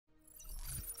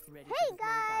Ready Hey to deploy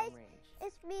guys, downrange.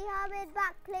 it's me Hamid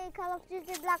back playing Call of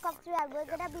Duty Black Ops 3 and we're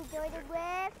gonna be joining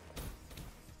with...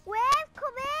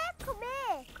 come here, come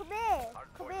here, come here,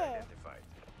 come Hardpoint here. identified.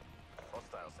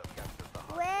 Hostiles have captured the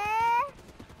hardpoint. Where?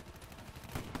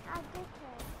 I'll get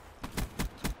her.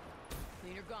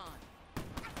 Cleaner gone.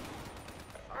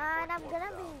 And I'm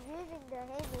gonna Hardpoint be using the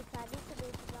haymaker. I need to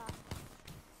make it back.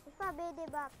 If I made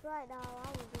it back right now,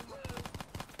 I would be happy.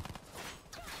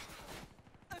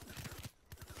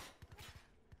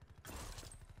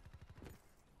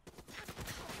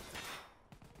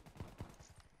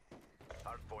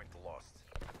 Hardpoint lost.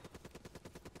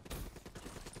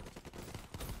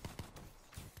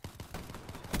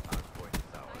 Hardpoint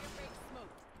is ours. Fire break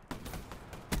smoked.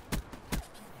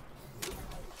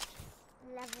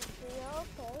 Level 3,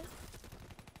 okay.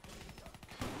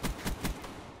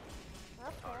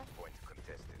 Okay. Hardpoint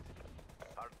contested.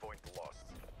 Hardpoint lost.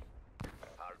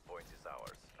 Hardpoint is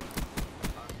ours.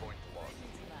 Hardpoint lost.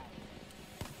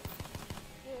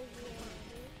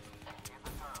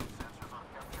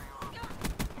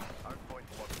 Hardpoint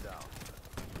locked down.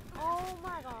 Oh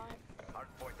my god.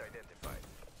 Hardpoint identified.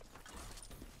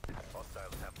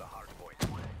 Hostiles have the hardpoint.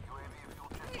 UAV fuel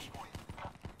checkpoint.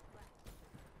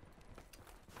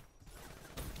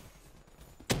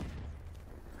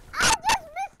 I just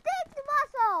mistaked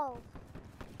myself!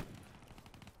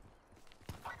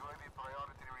 UAV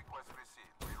priority request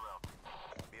received. Rerouting.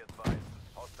 Be advised.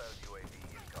 Hostile UAV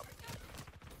incoming.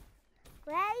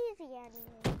 Where is he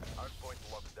anyway? Hardpoint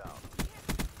locked down.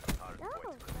 No,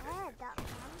 Hardpoint bad, contested. that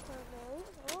comes to me.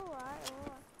 Alright.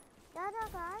 No,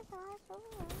 guys,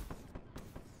 alright.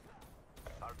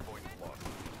 Hardpoint lost.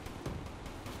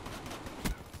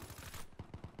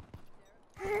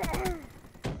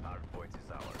 Hardpoint is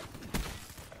ours.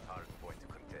 Hardpoint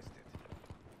contested.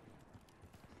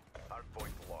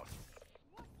 Hardpoint lost.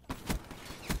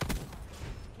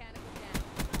 Mechanical down.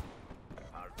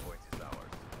 Hardpoint is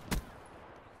ours.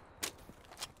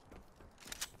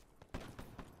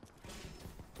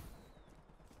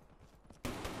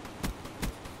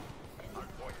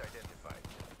 Hardpoint identified.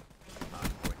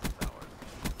 Hardpoint is ours.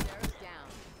 Sarah's down.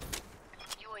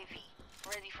 UAV,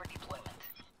 ready for deployment.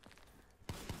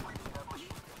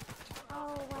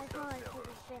 Oh my god, he's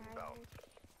behind me.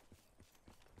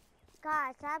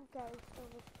 Guys, I'm getting so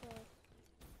much good.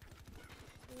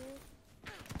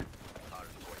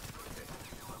 Hardpoint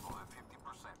contested. Level at 50%.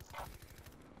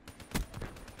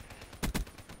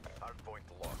 Hardpoint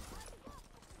lost.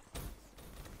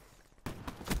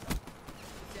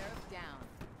 Sarah's down.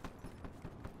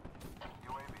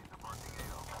 UAV departing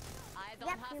AO. Eyes Yep,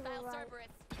 on you hostile were right.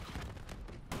 Cerberus.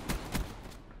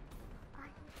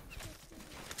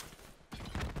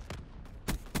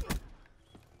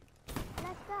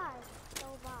 Let's go. So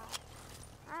bad.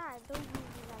 Alright, don't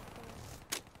use it like this.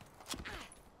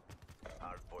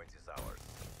 Hardpoint is ours.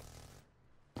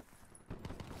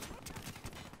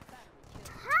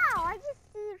 How? I just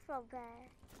see it from there.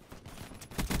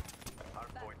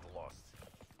 Hardpoint lost.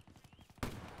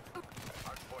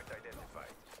 Hardpoint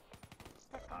identified.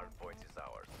 Hardpoint is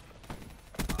ours.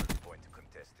 Hardpoint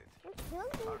contested. You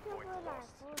killed me Hardpoint for like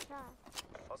lost. 4 times.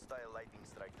 Hostile lightning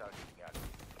strike targeting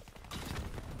active.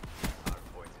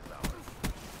 Hardpoint is ours.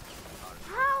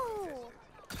 Hardpoint How? contested.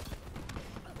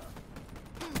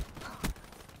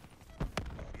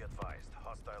 Be advised,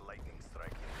 hostile lightning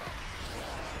strike inbound.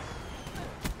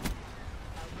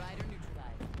 Outrider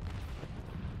neutralized.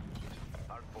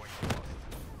 Hardpoint lost.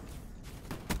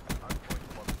 Hardpoint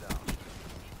locked down.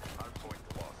 Hardpoint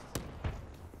lost.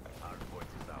 Hardpoint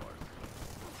is ours.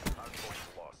 Hardpoint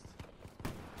lost.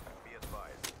 Be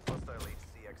advised, hostile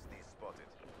HCXD spotted.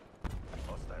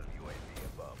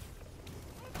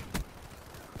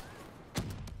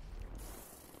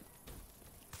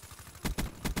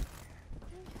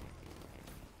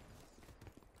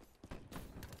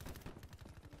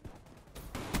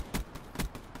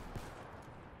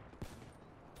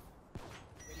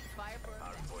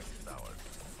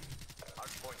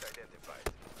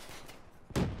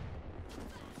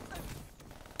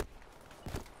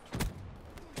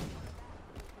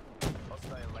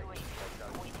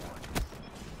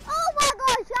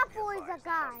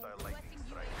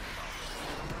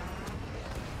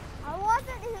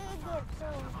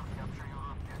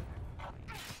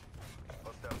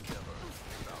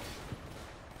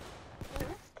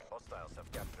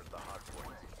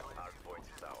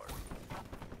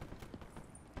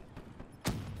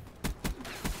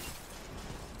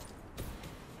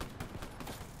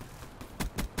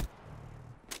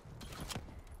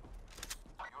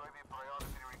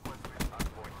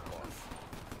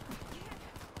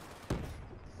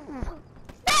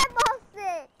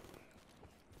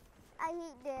 my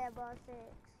heat there, boss 6.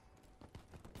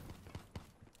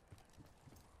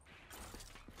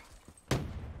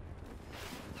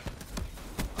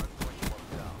 Hardpoint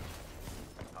locked down.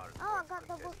 Oh, I got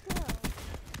double kill.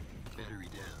 Battery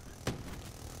down.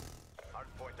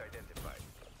 Hardpoint identified.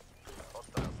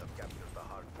 Hostiles have captured the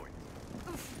hardpoint.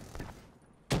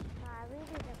 Nah, I really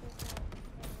did a good job.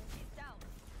 He's down.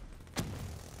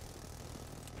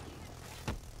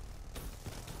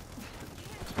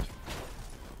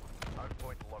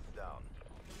 Hardpoint locked down.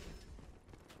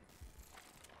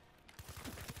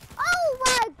 Oh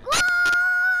my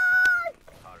god!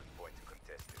 Hardpoint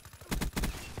contested.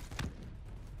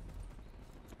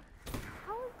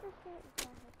 How is this getting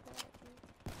done?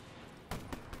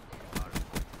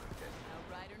 Hardpoint contested.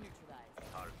 Outrider neutralized.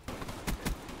 Hardpoint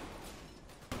contested.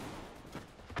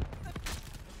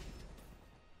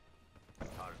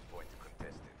 Hardpoint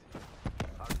contested.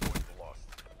 Hardpoint lost.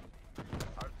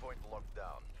 Hardpoint locked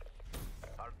down.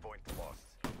 Hardpoint lost.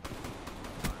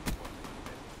 Hardpoint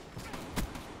contested.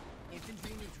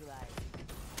 Infantry neutralized.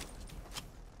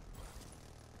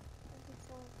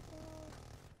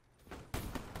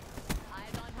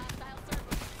 Eyes on hostile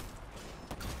servers.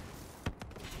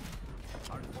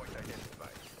 Hardpoint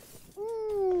identified.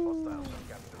 Ooh. Hostiles have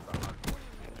captured the hardpoint.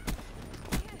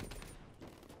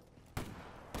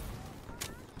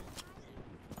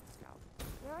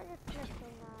 You're just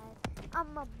missing knife.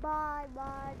 I'm a bad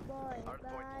boy. Hardpoint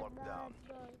Bad locked down.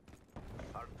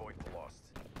 boy. Hardpoint lost.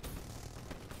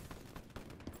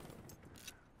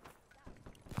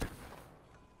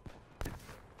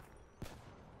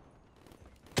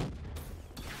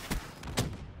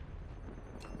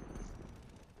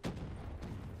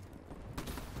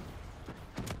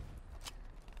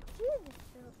 Jesus,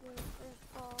 so good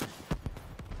for fall.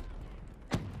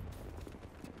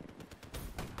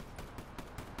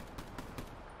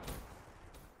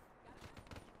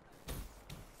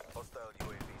 Hostile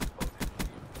UAV spotted.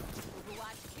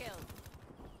 Overwatch kill.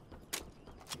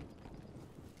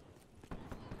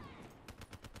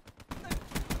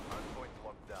 Hardpoint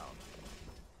locked down.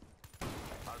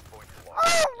 Hardpoint lost.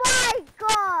 Oh my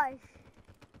gosh!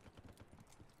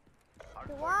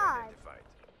 Hardpoint Why? identified.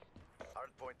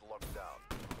 Hardpoint locked down.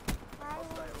 Why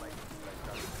Hostile would lightning strike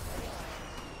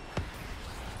target.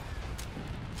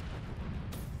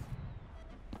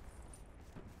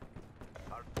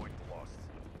 Hardpoint lost.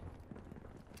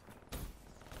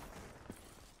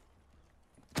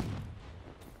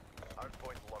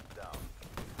 Hardpoint locked down.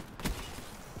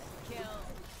 Kill.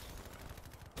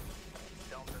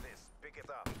 Down to this. Pick it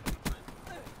up.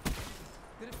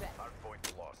 Good effect.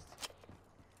 Hardpoint lost.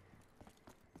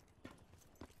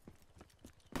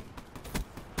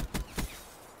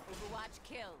 Overwatch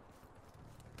kill.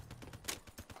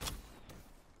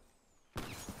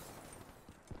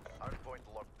 Hardpoint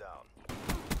locked down.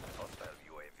 Hostile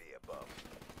UAV above.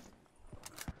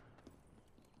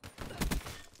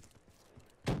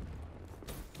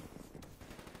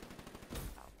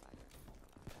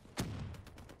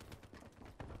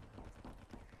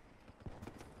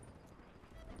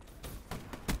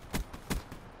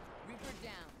 Reaper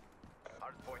down.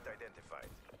 Hardpoint identified.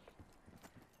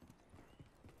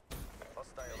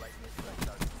 Hostile lightning strike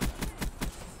target.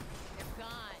 They're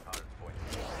gone. Hardpoint.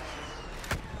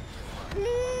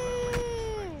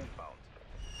 Please! Found.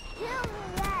 Kill me,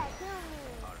 yeah, kill me.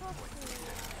 Hardpoint Fuck you.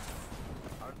 contested.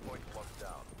 Hardpoint locked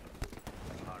down.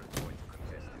 Hardpoint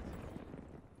contested.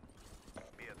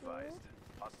 Be advised.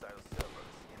 Hostile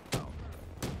servers inbound.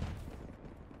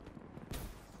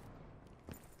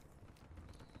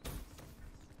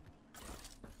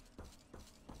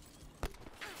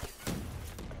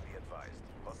 Be advised.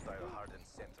 Hostile hardened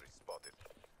sentry spotted.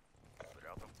 We're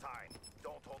out of time.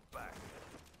 Don't hold back.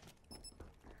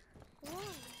 Come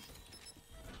on.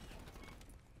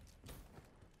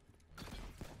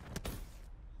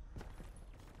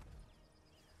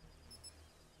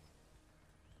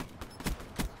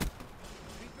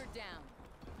 Reaper down.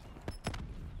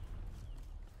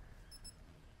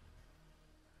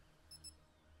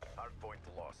 Hardpoint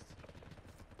lost.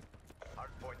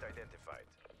 Hardpoint identified.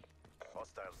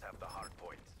 Hostiles have the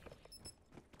hardpoint.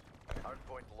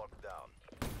 Hardpoint locked down.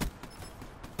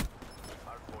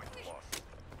 Hardpoint lost.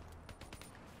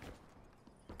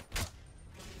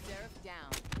 Seraph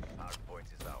down. Hardpoint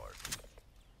is ours.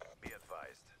 Be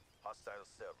advised. Hostile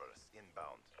servers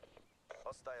inbound.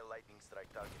 Hostile lightning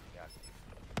strike targeting active.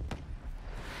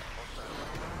 Hostile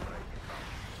lightning strike inbound.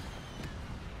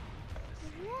 The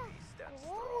CAV Yes. stands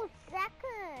Oh, strong.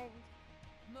 second.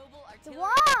 Mobile artillery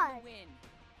What? will win.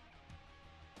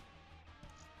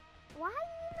 Why are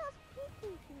you not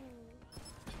speaking to me?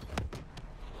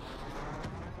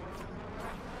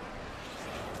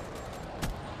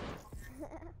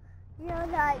 You're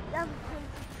like, I'm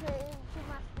concentrating too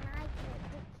much sniper,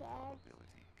 dickhead.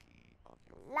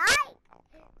 Like,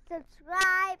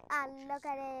 subscribe, and look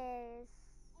at this.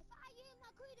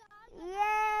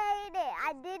 Yay!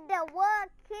 I did the work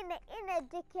in the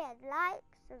dickhead. Like,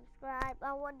 subscribe,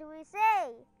 and what do we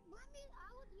say?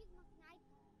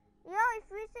 Yo, if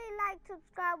we say like,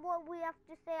 subscribe, what we have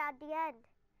to say at the end?